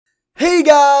Hey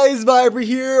guys, Viper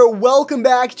here. Welcome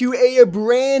back to a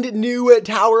brand new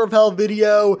Tower of Hell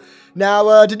video.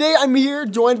 Now, today I'm here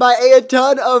joined by a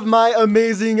ton of my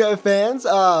amazing fans.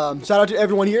 Shout out to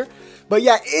everyone here. But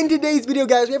yeah, in today's video,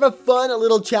 guys, we have a fun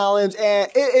little challenge, and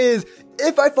it is,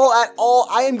 if I fall at all,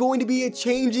 I am going to be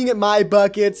changing my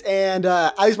buckets, and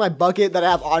at least my bucket that I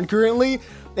have on currently.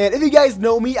 And if you guys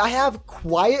know me, I have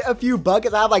quite a few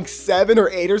buckets. I have like 7 or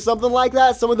 8 or something like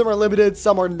that. Some of them are limited,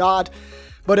 some are not.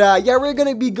 But yeah, we're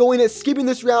going to be skipping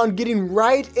this round, getting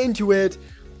right into it.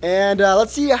 And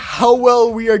let's see how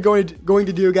well we are going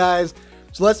to do, guys.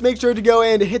 So let's make sure to go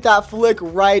and hit that flick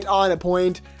right on a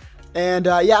point. And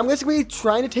yeah, I'm just going to be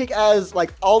trying to take as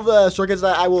like all the shortcuts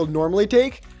that I will normally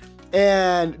take.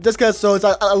 And just because so it's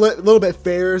a little bit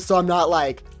fair, so I'm not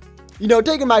like, you know,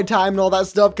 taking my time and all that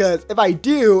stuff. Because if I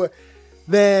do,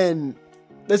 then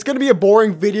it's going to be a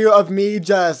boring video of me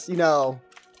just, you know,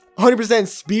 100%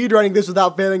 speed running this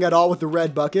without failing at all with the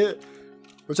red bucket.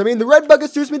 Which, I mean, the red bucket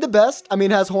suits me the best. I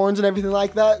mean, it has horns and everything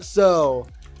like that. So,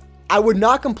 I would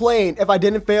not complain if I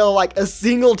didn't fail like a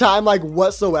single time like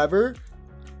whatsoever.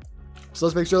 So,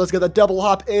 let's make sure, let's get the double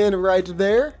hop in right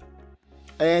there.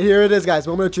 And here it is, guys.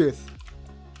 Moment of truth.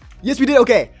 Yes, we did.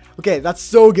 Okay. Okay, that's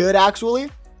so good,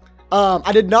 actually.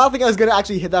 I did not think I was going to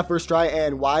actually hit that first try.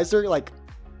 And why is there, like...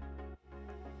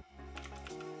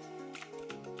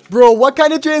 Bro, what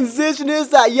kind of transition is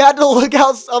that? You had to look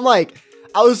out. I'm like,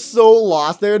 I was so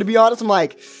lost there, to be honest. I'm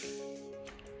like,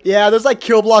 yeah, there's like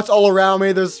kill blocks all around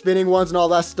me. There's spinning ones and all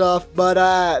that stuff.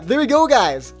 But there we go,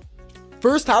 guys.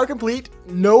 First tower complete.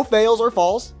 No fails or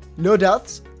falls. No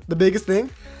deaths. The biggest thing.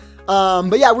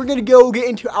 But yeah, we're going to go get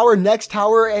into our next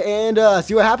tower and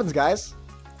see what happens, guys.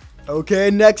 Okay,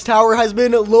 next tower has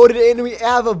been loaded in. We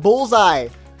have a bullseye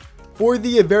for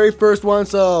the very first one.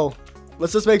 So...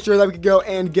 let's just make sure that we can go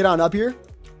and get on up here.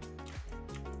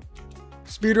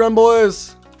 Speedrun,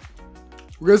 boys.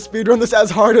 We're going to speedrun this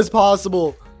as hard as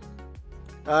possible.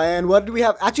 And what do we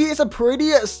have? Actually, it's a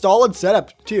pretty solid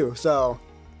setup, too. So,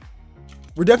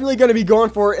 we're definitely going to be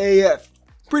going for a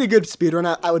pretty good speedrun,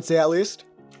 I would say, at least.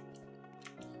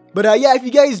 But, yeah, if you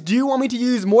guys do want me to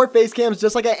use more face cams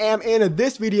just like I am in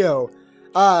this video,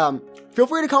 feel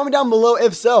free to comment down below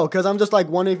if so. Because I'm just, like,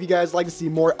 wondering if you guys like to see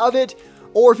more of it.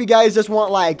 Or if you guys just want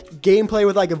like gameplay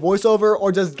with like a voiceover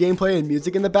or just gameplay and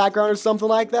music in the background or something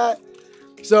like that.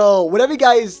 So whatever you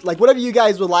guys like, whatever you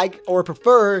guys would like or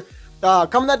prefer,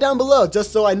 comment that down below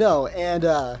just so I know. And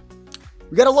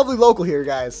we got a lovely local here,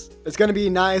 guys. It's going to be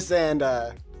nice and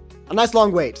a nice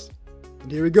long wait.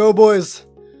 And here we go, boys.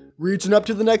 Reaching up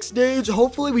to the next stage.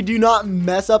 Hopefully we do not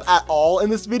mess up at all in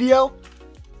this video.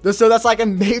 So that's like a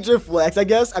major flex, I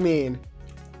guess. I mean...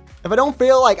 if I don't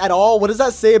fail, like, at all, what does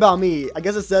that say about me? I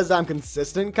guess it says that I'm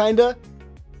consistent, kinda.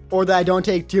 Or that I don't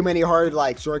take too many hard,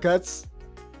 like, shortcuts.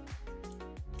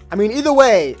 I mean, either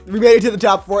way, we made it to the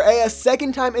top 4. A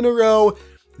second time in a row.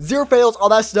 0 fails, all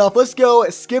that stuff. Let's go,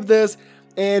 skip this,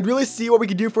 and really see what we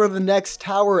can do for the next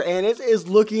tower. And it is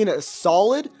looking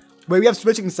solid. Wait, we have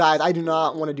switching sides. I do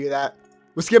not want to do that.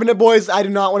 We're skipping it, boys. I do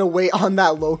not want to wait on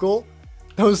that local.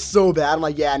 That was so bad. I'm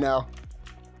like, yeah, no.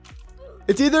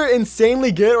 It's either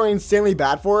insanely good or insanely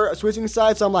bad for a switching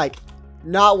side, so I'm like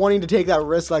not wanting to take that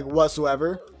risk like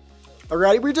whatsoever.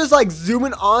 Alrighty, we're just like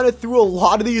zooming on through a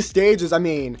lot of these stages. I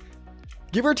mean,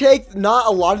 give or take, not a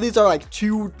lot of these are like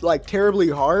too like terribly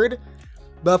hard,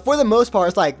 but for the most part,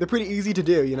 it's like they're pretty easy to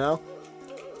do, you know?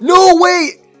 No,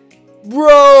 wait, bro,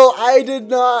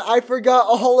 I forgot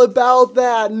all about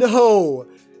that. No.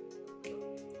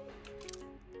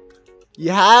 You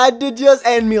had to just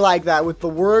end me like that with the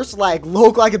worst, like,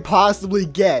 local I could possibly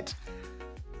get.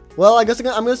 Well, I guess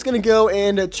I'm just gonna go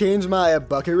and change my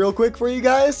bucket real quick for you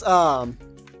guys.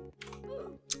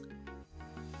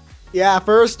 Yeah,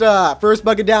 first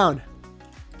bucket down.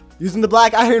 Using the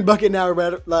black iron bucket now.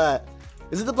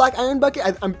 Is it the black iron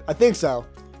bucket? I think so.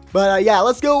 But yeah,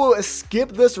 let's go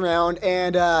skip this round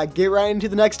and get right into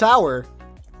the next tower.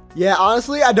 Yeah,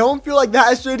 honestly, I don't feel like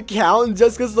that should count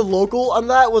just because the local on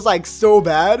that was like so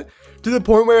bad to the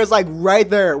point where it's like right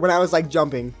there when I was like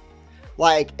jumping.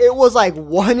 Like, it was like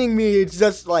wanting me to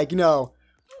just like, you know.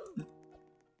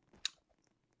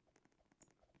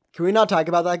 Can we not talk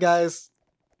about that, guys?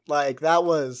 Like, that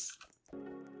was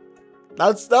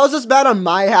just bad on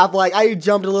my half. Like, I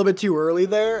jumped a little bit too early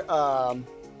there.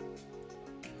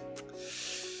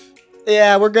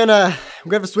 Yeah, we're gonna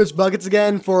have to switch buckets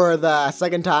again for the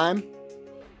second time.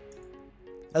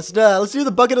 Let's do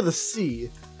the bucket of the sea.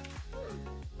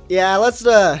 Yeah, let's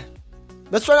try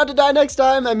not to die next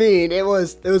time. I mean, it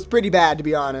was pretty bad, to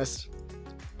be honest.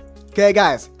 Okay,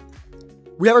 guys,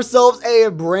 we have ourselves a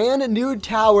brand new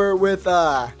tower with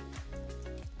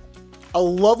a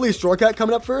lovely shortcut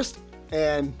coming up first.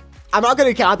 And I'm not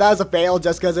going to count that as a fail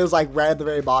just because it was like right at the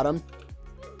very bottom.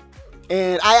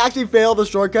 And I actually failed the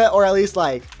shortcut, or at least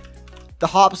like the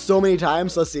hop so many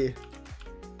times. Let's see.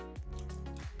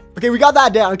 Okay, we got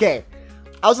that down. Okay.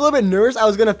 I was a little bit nervous I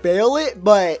was going to fail it,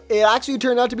 but it actually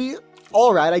turned out to be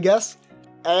all right, I guess.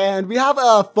 And we have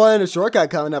a fun shortcut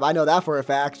coming up. I know that for a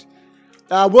fact.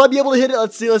 Will I be able to hit it?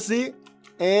 Let's see. Let's see.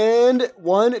 And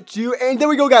 1, 2, and there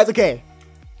we go, guys. Okay.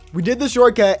 We did the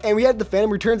shortcut and we had the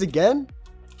Phantom Returns again.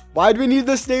 Why do we need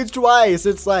this stage twice?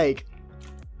 It's like,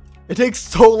 it takes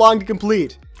so long to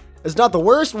complete. It's not the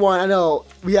worst one. I know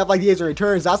we have like the Agent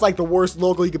Returns. That's like the worst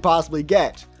local you could possibly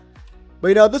get. But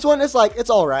you know, this one is like,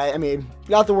 it's all right. I mean,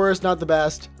 not the worst, not the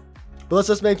best. But let's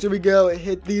just make sure we go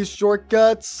hit these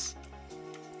shortcuts.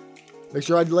 Make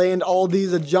sure I land all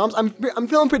these jumps. I'm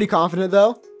feeling pretty confident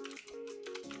though,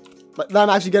 but that I'm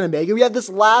actually gonna make it. We have this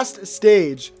last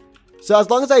stage, so as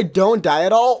long as I don't die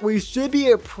at all, we should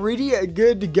be pretty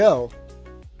good to go.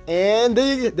 And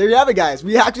there you have it, guys.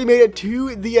 We actually made it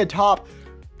to the top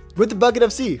with the bucket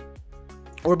of C,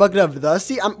 or bucket of the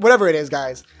C, whatever it is,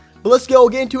 guys. But let's go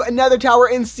get into another tower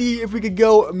and see if we could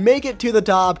go make it to the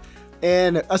top.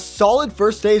 And a solid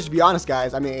first stage, to be honest,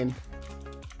 guys. I mean,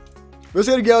 we're just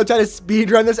gonna go try to speed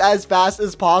run this as fast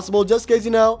as possible, just because, you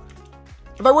know,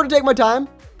 if I were to take my time,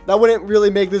 that wouldn't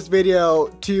really make this video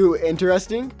too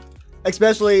interesting,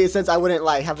 especially since I wouldn't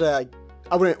like have to,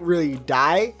 I wouldn't really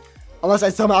die unless I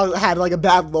somehow had like a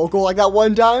bad local like that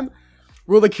one time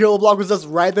where the kill block was just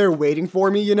right there waiting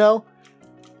for me, you know.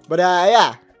 But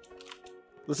yeah,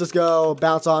 let's just go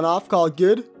bounce on off, call it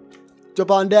good,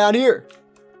 jump on down here.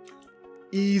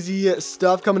 Easy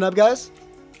stuff coming up, guys.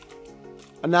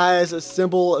 A nice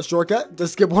simple shortcut to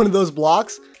skip one of those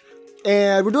blocks,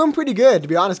 and we're doing pretty good, to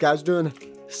be honest, guys. We're doing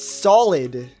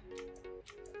solid.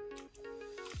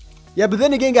 Yeah, but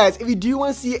then again, guys, if you do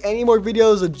want to see any more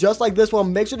videos just like this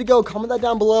one, make sure to go comment that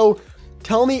down below.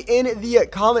 Tell me in the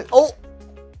comment. Oh,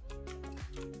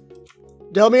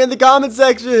 tell me in the comment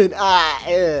section.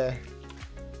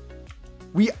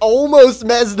 We almost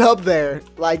messed up there.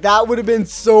 Like, that would have been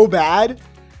so bad.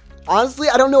 Honestly,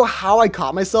 I don't know how I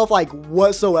caught myself, like,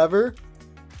 whatsoever.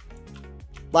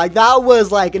 Like, that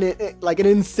was like an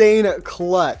insane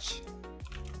clutch.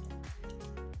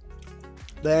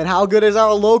 Then how good is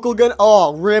our local gun?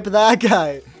 Oh, rip that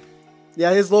guy.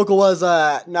 Yeah, his local was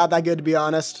not that good, to be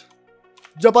honest.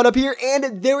 Jump on up here,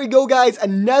 and there we go, guys.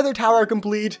 Another tower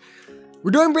complete.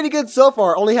 We're doing pretty good so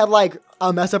far. Only had like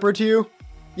a mess up or two.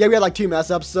 Yeah, we had like 2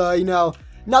 mess ups, so you know,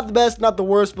 not the best, not the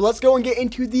worst, but let's go and get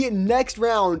into the next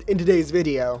round in today's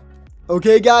video.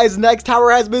 Okay, guys, next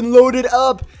tower has been loaded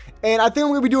up, and I think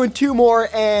we're gonna be doing 2 more,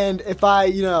 and if I,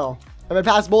 you know, if I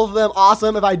pass both of them,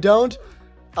 awesome. If I don't,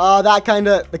 that kind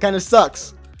of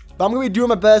sucks. But I'm gonna be doing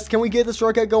my best. Can we get the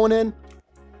shortcut going in?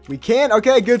 We can.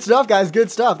 Okay, good stuff, guys. Good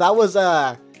stuff. That was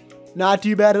not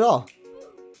too bad at all.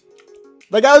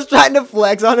 Like, I was trying to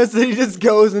flex on us, and he just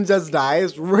goes and just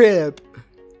dies. Rip.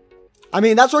 I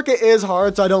mean, that shortcut is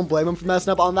hard, so I don't blame him for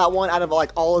messing up on that one out of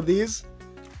like all of these.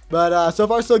 But so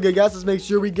far so good, guys. Let's make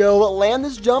sure we go land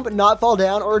this jump, not fall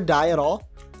down or die at all.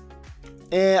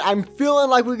 And I'm feeling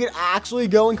like we could actually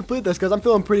go and complete this because I'm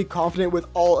feeling pretty confident with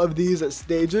all of these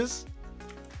stages.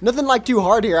 Nothing like too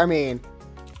hard here. I mean,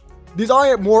 these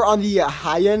are more on the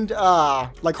high end,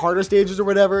 like harder stages or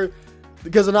whatever,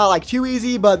 because they're not like too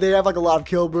easy, but they have like a lot of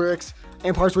kill bricks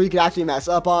and parts where you can actually mess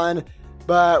up on.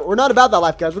 But we're not about that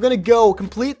life, guys. We're going to go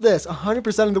complete this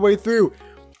 100% of the way through.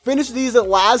 Finish these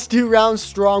last 2 rounds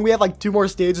strong. We have like 2 more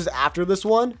stages after this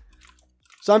one.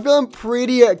 So I'm feeling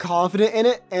pretty confident in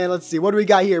it. And let's see, what do we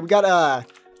got here? We got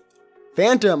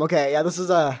Phantom. Okay, yeah, this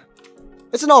is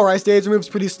it's an alright stage. It moves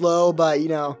pretty slow, but you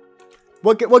know,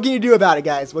 what can you do about it,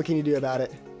 guys? What can you do about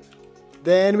it?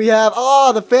 Then we have,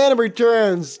 oh, the Phantom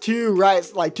Returns. 2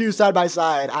 side by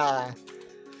side.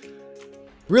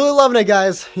 Really loving it,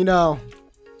 guys. You know,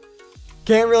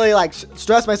 can't really like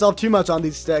stress myself too much on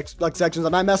these sections. I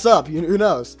might mess up. Who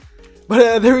knows?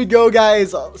 But there we go,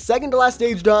 guys. Second to last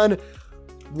stage done.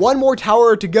 1 more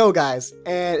tower to go, guys.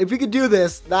 And if we could do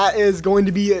this, that is going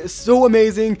to be so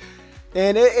amazing.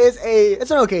 And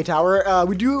it's an okay tower.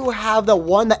 We do have the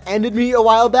one that ended me a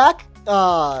while back.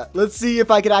 Let's see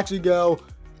if I could actually go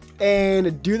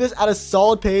and do this at a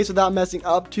solid pace without messing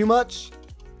up too much.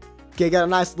 Okay, got a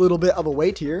nice little bit of a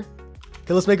wait here.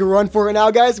 Okay, let's make a run for it now,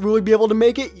 guys. Will we be able to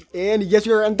make it? And yes,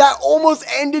 we are. And that almost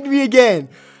ended me again.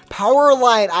 Power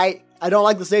line. I don't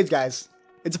like the stage, guys.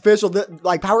 It's official.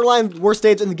 Like, power line, worst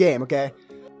stage in the game, okay?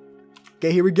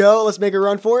 Okay, here we go. Let's make a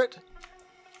run for it.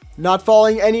 Not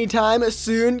falling anytime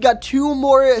soon. Got 2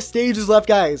 more stages left,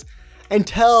 guys.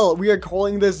 until we are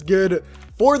calling this good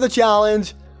for the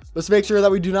challenge. Let's make sure that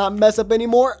we do not mess up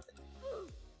anymore.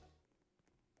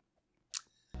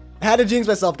 I had to jinx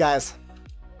myself, guys.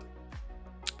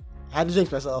 I had to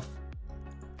jinx myself.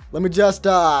 Let me just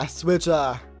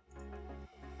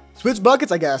switch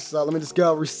buckets, I guess. So let me just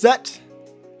go reset.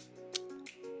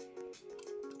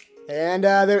 And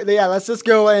yeah, let's just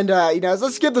go and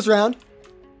let's skip this round.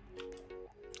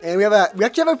 And we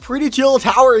actually have a pretty chill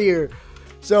tower here.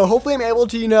 So hopefully I'm able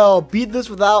to, beat this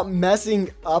without messing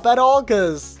up at all,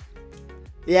 cuz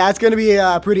yeah, it's going to be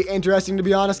pretty interesting, to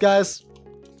be honest, guys.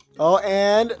 Oh,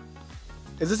 and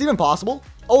is this even possible?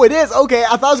 Oh, it is. Okay,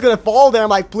 I thought I was going to fall there. I'm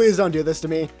like, please don't do this to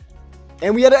me.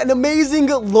 And we had an amazing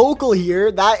local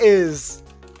here. That is,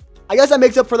 I guess that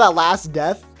makes up for that last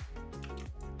death.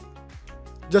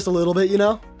 Just a little bit,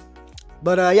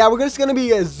 But yeah, we're just going to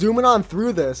be zooming on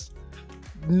through this.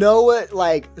 No,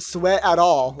 sweat at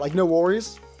all. Like, no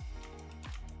worries.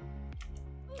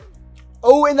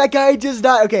 Oh, and that guy just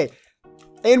died. Okay.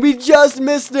 And we just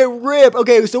missed it. Rip.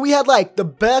 Okay, so we had, the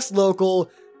best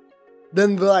local.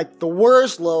 Then, the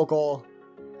worst local.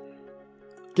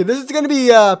 Okay, this is going to be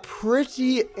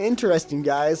pretty interesting,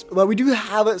 guys. But we do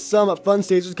have some fun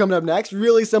stages coming up next.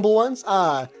 Really simple ones.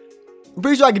 I'm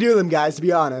pretty sure I can do them, guys, to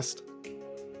be honest.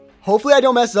 Hopefully I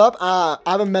don't mess up. I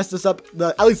haven't messed this up,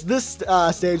 at least this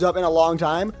stage up in a long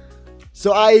time.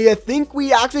 So I think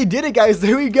we actually did it, guys.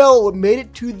 There we go. Made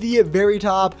it to the very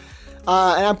top.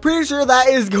 And I'm pretty sure that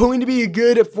is going to be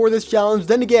good for this challenge.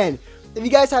 Then again, if you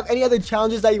guys have any other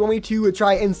challenges that you want me to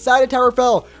try inside of Tower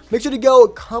Fell, make sure to go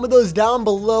comment those down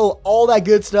below, all that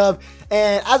good stuff.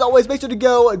 And as always, make sure to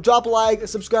go drop a like,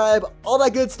 subscribe, all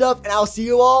that good stuff. And I'll see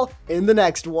you all in the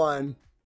next one.